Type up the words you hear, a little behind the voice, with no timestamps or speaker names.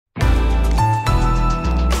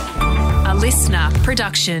listener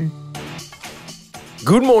production.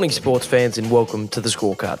 Good morning, sports fans, and welcome to The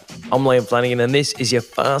Scorecard. I'm Liam Flanagan, and this is your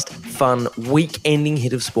fast, fun, week-ending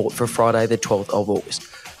hit of sport for Friday, the 12th of August.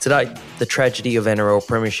 Today, the tragedy of NRL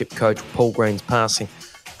Premiership coach Paul Green's passing,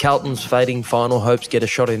 Carlton's fading final hopes get a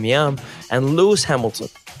shot in the arm, and Lewis Hamilton,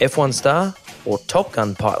 F1 star or Top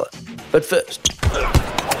Gun pilot. But first,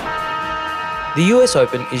 the US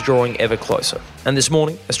Open is drawing ever closer, and this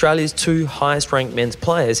morning, Australia's two highest-ranked men's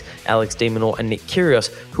players, Alex de Minaur and Nick Kyrgios,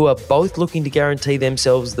 who are both looking to guarantee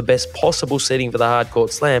themselves the best possible seeding for the hardcourt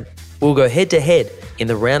slam, will go head-to-head in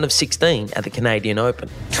the round of 16 at the Canadian Open.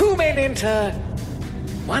 2 men enter,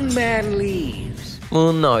 1 man leaves.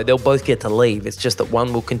 Well, no, they'll both get to leave. It's just that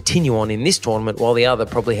one will continue on in this tournament while the other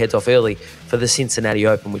probably heads off early for the Cincinnati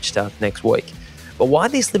Open, which starts next week. But why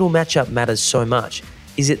this little matchup matters so much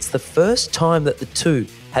is it's the first time that the two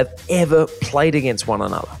have ever played against one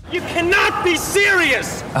another. You cannot be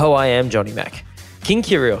serious! Oh, I am Johnny Mac. King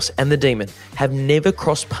Kyrgios and the Demon have never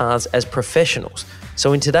crossed paths as professionals,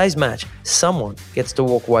 so in today's match, someone gets to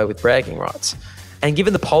walk away with bragging rights. And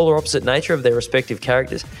given the polar opposite nature of their respective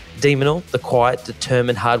characters, de Minaur, the quiet,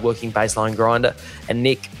 determined, hardworking baseline grinder, and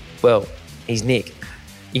Nick, well, he's Nick.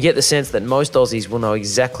 You get the sense that most Aussies will know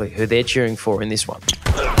exactly who they're cheering for in this one.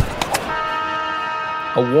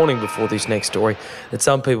 A warning before this next story that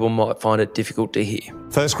some people might find it difficult to hear.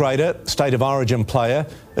 First grader, state of origin player,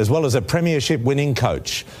 as well as a premiership winning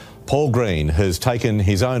coach, Paul Green has taken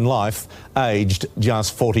his own life, aged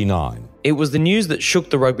just 49. It was the news that shook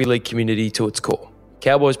the rugby league community to its core.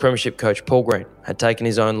 Cowboys premiership coach Paul Green had taken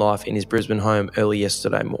his own life in his Brisbane home early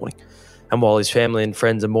yesterday morning. And while his family and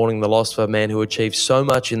friends are mourning the loss of a man who achieved so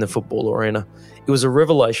much in the football arena, it was a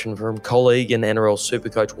revelation from colleague and NRL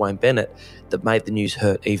supercoach Wayne Bennett that made the news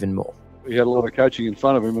hurt even more. He had a lot of coaching in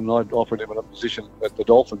front of him, and I'd offered him a position at the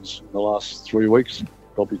Dolphins in the last 3 weeks,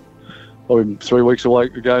 probably 3 weeks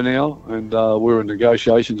ago now, and we were in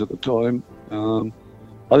negotiations at the time.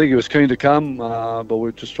 I think he was keen to come, but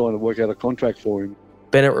we're just trying to work out a contract for him.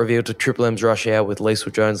 Bennett revealed to Triple M's Rush Hour with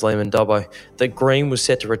Liesl Jones, Liam and Dubbo that Green was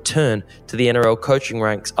set to return to the NRL coaching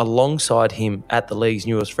ranks alongside him at the league's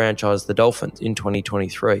newest franchise, the Dolphins, in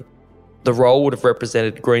 2023. The role would have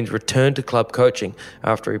represented Green's return to club coaching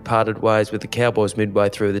after he parted ways with the Cowboys midway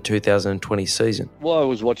through the 2020 season. Well, I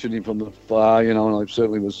was watching him from the far, and I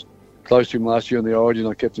certainly was close to him last year in the Origin.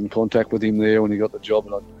 I kept in contact with him there when he got the job,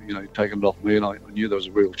 and he'd taken it off me, and I knew there was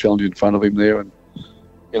a real challenge in front of him there, and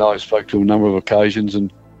I spoke to him a number of occasions,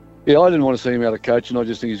 and I didn't want to see him out of coaching. I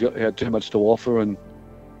just think he had too much to offer, and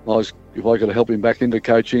if I could help him back into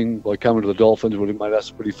coaching by coming to the Dolphins, it would have made us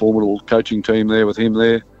a pretty formidable coaching team there with him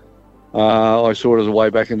there. I saw it as a way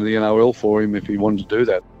back into the NRL for him if he wanted to do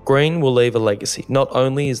that. Green will leave a legacy, not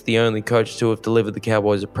only as the only coach to have delivered the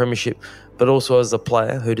Cowboys a premiership, but also as a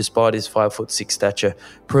player who, despite his 5'6" stature,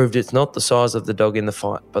 proved it's not the size of the dog in the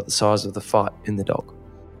fight, but the size of the fight in the dog.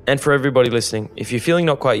 And for everybody listening, if you're feeling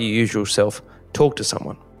not quite your usual self, talk to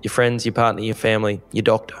someone. Your friends, your partner, your family, your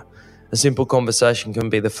doctor. A simple conversation can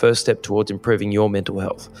be the first step towards improving your mental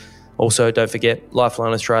health. Also, don't forget,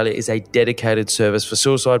 Lifeline Australia is a dedicated service for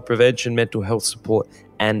suicide prevention, mental health support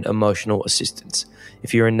and emotional assistance.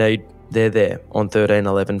 If you're in need, they're there on 13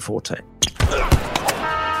 11 14.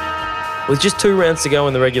 With just 2 rounds to go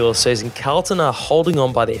in the regular season, Carlton are holding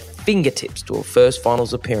on by their fingertips to a first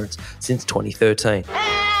finals appearance since 2013.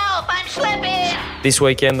 Help! I'm slipping! This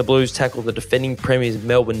weekend, the Blues tackled the defending premiers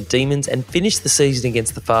Melbourne Demons and finished the season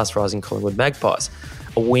against the fast-rising Collingwood Magpies.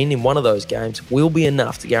 A win in one of those games will be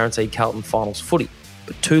enough to guarantee Carlton finals footy,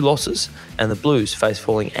 but 2 losses and the Blues face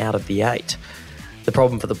falling out of the 8. The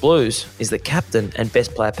problem for the Blues is that captain and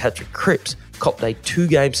best player Patrick Cripps copped a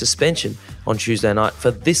 2-game suspension on Tuesday night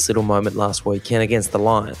for this little moment last weekend against the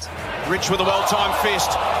Lions. Rich with a well-timed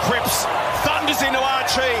fist. Cripps thunders into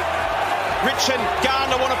Archie. Rich and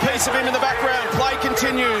Gardner want a piece of him in the background. Play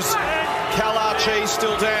continues. Cal Archie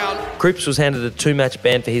still down. Cripps was handed a 2-match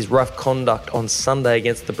ban for his rough conduct on Sunday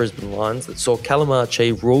against the Brisbane Lions that saw Callum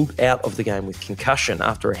Archie ruled out of the game with concussion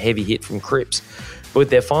after a heavy hit from Cripps. But with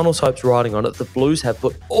their finals hopes riding on it, the Blues have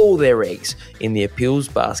put all their eggs in the appeals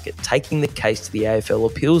basket, taking the case to the AFL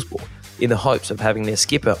Appeals Board in the hopes of having their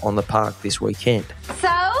skipper on the park this weekend. So,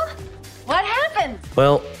 what happened?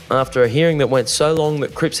 Well, after a hearing that went so long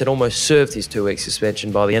that Cripps had almost served his 2-week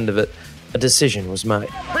suspension by the end of it, a decision was made.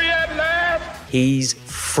 He's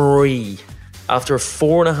free. After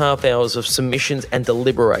 4.5 hours of submissions and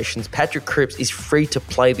deliberations, Patrick Cripps is free to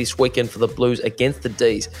play this weekend for the Blues against the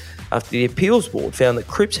D's after the appeals board found that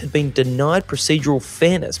Cripps had been denied procedural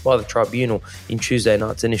fairness by the tribunal in Tuesday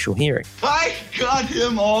night's initial hearing. I got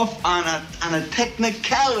him off on a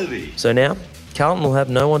technicality. So now, Carlton will have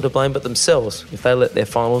no one to blame but themselves if they let their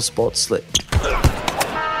final spot slip.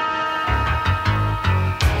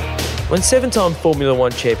 When seven-time Formula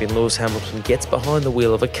One champion Lewis Hamilton gets behind the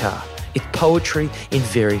wheel of a car, it's poetry in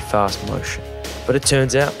very fast motion. But it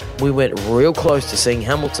turns out we went real close to seeing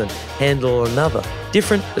Hamilton handle another,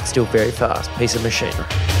 different but still very fast piece of machinery.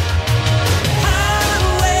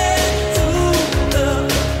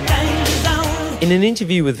 In an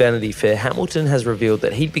interview with Vanity Fair, Hamilton has revealed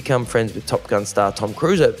that he'd become friends with Top Gun star Tom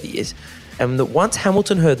Cruise over the years, and that once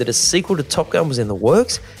Hamilton heard that a sequel to Top Gun was in the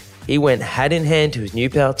works, he went hat in hand to his new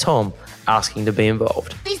pal Tom, asking to be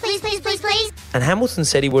involved. Please, please, please, please, please. And Hamilton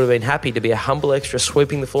said he would have been happy to be a humble extra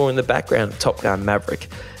sweeping the floor in the background of Top Gun Maverick,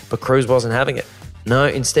 but Cruise wasn't having it. No,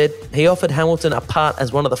 instead, he offered Hamilton a part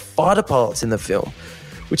as one of the fighter pilots in the film,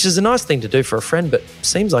 which is a nice thing to do for a friend, but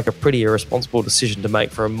seems like a pretty irresponsible decision to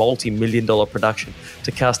make for a multi-million-dollar production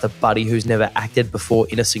to cast a buddy who's never acted before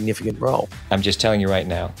in a significant role. I'm just telling you right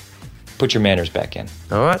now, put your manners back in.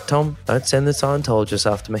 All right, Tom, don't send the Scientologists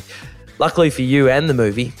after me. Luckily for you and the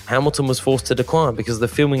movie, Hamilton was forced to decline because the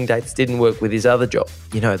filming dates didn't work with his other job.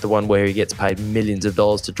 You know, the one where he gets paid millions of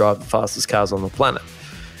dollars to drive the fastest cars on the planet.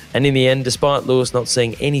 And in the end, despite Lewis not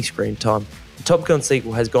seeing any screen time, the Top Gun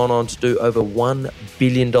sequel has gone on to do over $1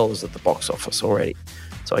 billion at the box office already.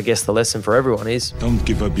 So I guess the lesson for everyone is... don't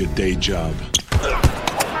give up your day job.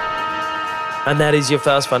 And that is your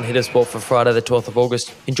Fast Fun Hit of Sport for Friday the 12th of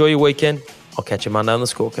August. Enjoy your weekend. I'll catch you Monday on the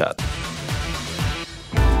scorecard.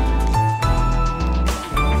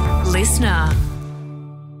 Listener.